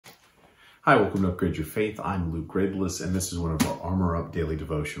Hi, welcome to Upgrade Your Faith. I'm Luke Grabelis, and this is one of our Armor Up Daily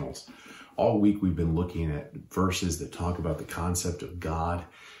Devotionals. All week we've been looking at verses that talk about the concept of God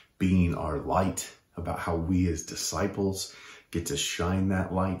being our light, about how we as disciples get to shine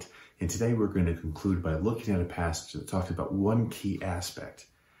that light. And today we're going to conclude by looking at a passage that talks about one key aspect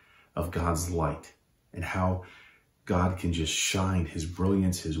of God's light and how God can just shine His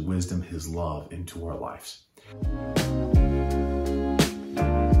brilliance, His wisdom, His love into our lives.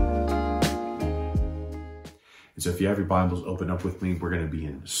 So if you have your Bibles, open up with me. We're going to be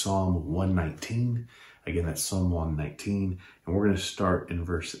in Psalm 119. Again, that's Psalm 119. And we're going to start in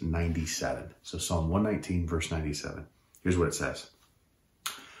verse 97. So Psalm 119, verse 97. Here's what it says.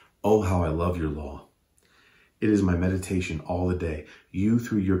 Oh, how I love your law. It is my meditation all the day. You,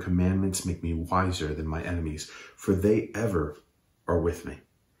 through your commandments, make me wiser than my enemies, for they ever are with me.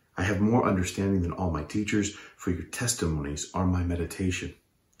 I have more understanding than all my teachers, for your testimonies are my meditation.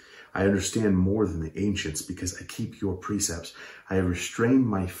 I understand more than the ancients because I keep your precepts. I have restrained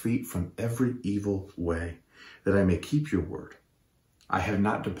my feet from every evil way, that I may keep your word. I have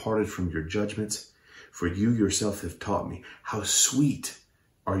not departed from your judgments, for you yourself have taught me. How sweet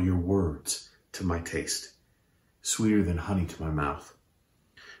are your words to my taste, sweeter than honey to my mouth.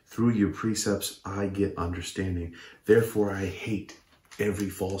 Through your precepts I get understanding. Therefore I hate every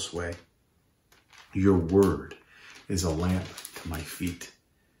false way. Your word is a lamp to my feet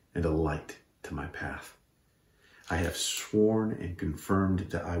and a light to my path. I have sworn and confirmed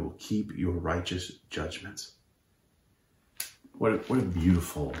that I will keep your righteous judgments. What a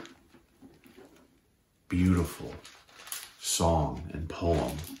beautiful, beautiful song and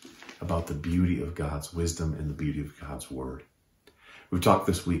poem about the beauty of God's wisdom and the beauty of God's word. We've talked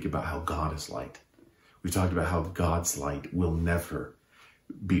this week about how God is light. We've talked about how God's light will never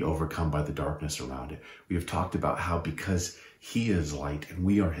be overcome by the darkness around it. We have talked about how because He is light and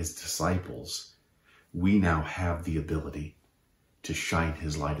we are His disciples, we now have the ability to shine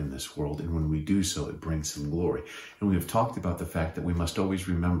His light in this world. And when we do so, it brings Him glory. And we have talked about the fact that we must always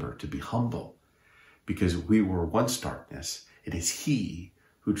remember to be humble because we were once darkness. It is He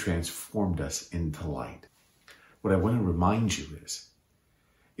who transformed us into light. What I want to remind you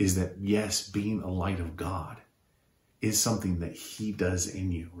is that yes, being a light of God is something that He does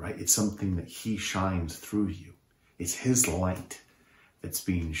in you, right? It's something that He shines through you. It's His light that's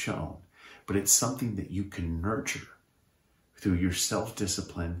being shown, but it's something that you can nurture through your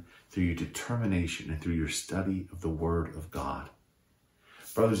self-discipline, through your determination, and through your study of the Word of God.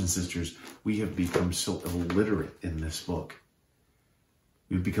 Brothers and sisters, we have become so illiterate in this book.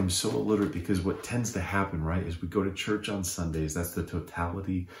 We've become so illiterate because what tends to happen, right, is we go to church on Sundays. That's the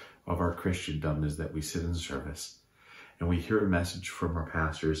totality of our Christendom, is that we sit in service and we hear a message from our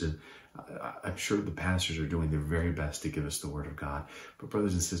pastors, and I'm sure the pastors are doing their very best to give us the Word of God. But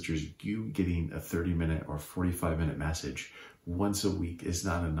brothers and sisters, you getting a 30-minute or 45-minute message once a week is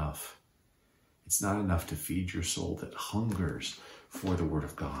not enough. It's not enough to feed your soul that hungers for the Word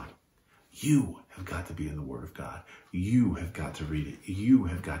of God. You have got to be in the Word of God. You have got to read it. You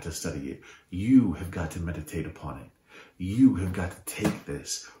have got to study it. You have got to meditate upon it. You have got to take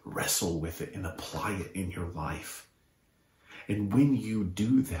this, wrestle with it, and apply it in your life. And when you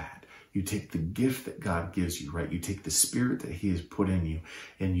do that, you take the gift that God gives you, right? You take the Spirit that He has put in you,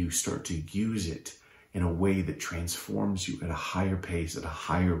 and you start to use it in a way that transforms you at a higher pace, at a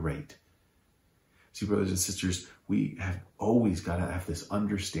higher rate. See, brothers and sisters, we have always got to have this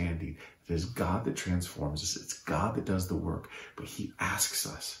understanding that it's God that transforms us. It's God that does the work, but He asks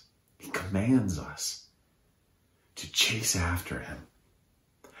us, He commands us to chase after Him.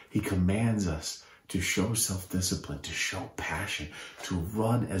 He commands us to show self-discipline, to show passion, to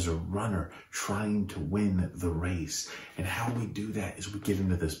run as a runner trying to win the race. And how we do that is we get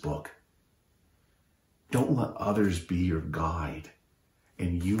into this book. Don't let others be your guide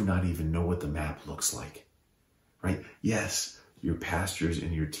and you not even know what the map looks like, right? Yes, your pastors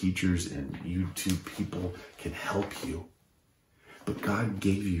and your teachers and YouTube people can help you, but God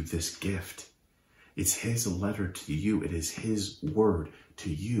gave you this gift. It's His letter to you. It is His word to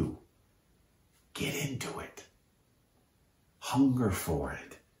you. Get into it. Hunger for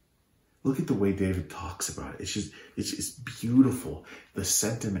it. Look at the way David talks about it. It's just beautiful, the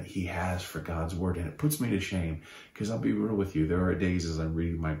sentiment he has for God's word. And it puts me to shame because I'll be real with you. There are days as I'm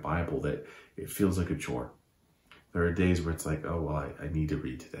reading my Bible that it feels like a chore. There are days where it's like, oh, well, I need to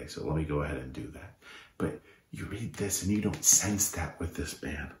read today, so let me go ahead and do that. But you read this and you don't sense that with this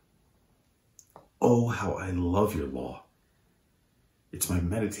man. Oh, how I love your law. It's my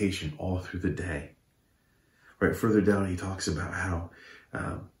meditation all through the day. Right further down, he talks about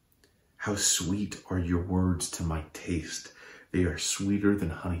how sweet are your words to my taste. They are sweeter than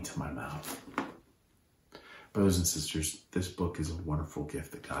honey to my mouth. Brothers and sisters, this book is a wonderful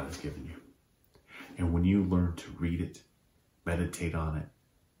gift that God has given you. And when you learn to read it, meditate on it,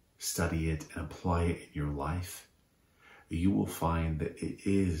 study it, and apply it in your life, you will find that it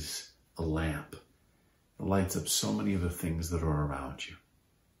is a lamp that lights up so many other things that are around you.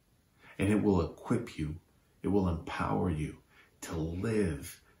 And it will equip you, it will empower you to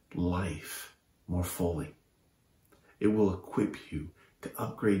live life more fully. It will equip you to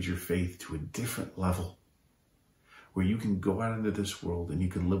upgrade your faith to a different level, where you can go out into this world and you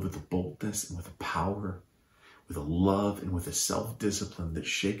can live with a boldness and with a power, with a love and with a self-discipline that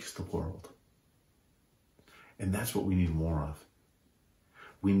shakes the world. And that's what we need more of.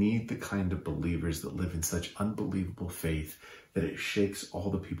 We need the kind of believers that live in such unbelievable faith that it shakes all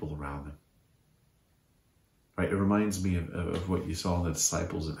the people around them. Right? It reminds me of what you saw in the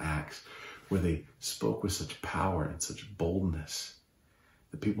disciples in Acts, where they spoke with such power and such boldness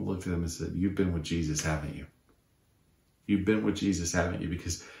that people looked at them and said, "You've been with Jesus, haven't you? You've been with Jesus, haven't you?"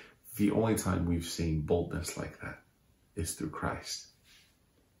 Because the only time we've seen boldness like that is through Christ.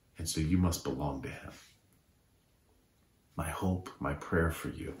 And so you must belong to him. My hope, my prayer for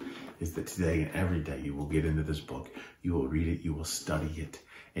you is that today and every day you will get into this book, you will read it, you will study it,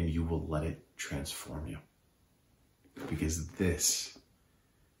 and you will let it transform you. Because this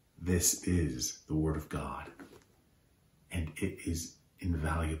is the Word of God, and it is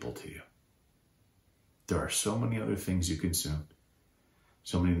invaluable to you. There are so many other things you consume,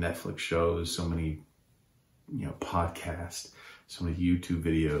 so many Netflix shows, so many podcasts, so many YouTube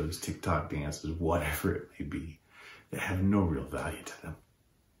videos, TikTok dances, whatever it may be, that have no real value to them.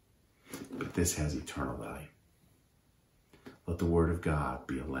 But this has eternal value. Let the Word of God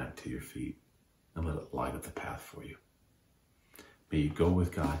be a lamp to your feet, and let it light up the path for you. May you go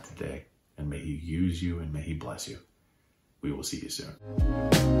with God today, and may he use you, and may he bless you. We will see you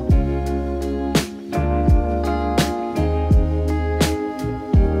soon.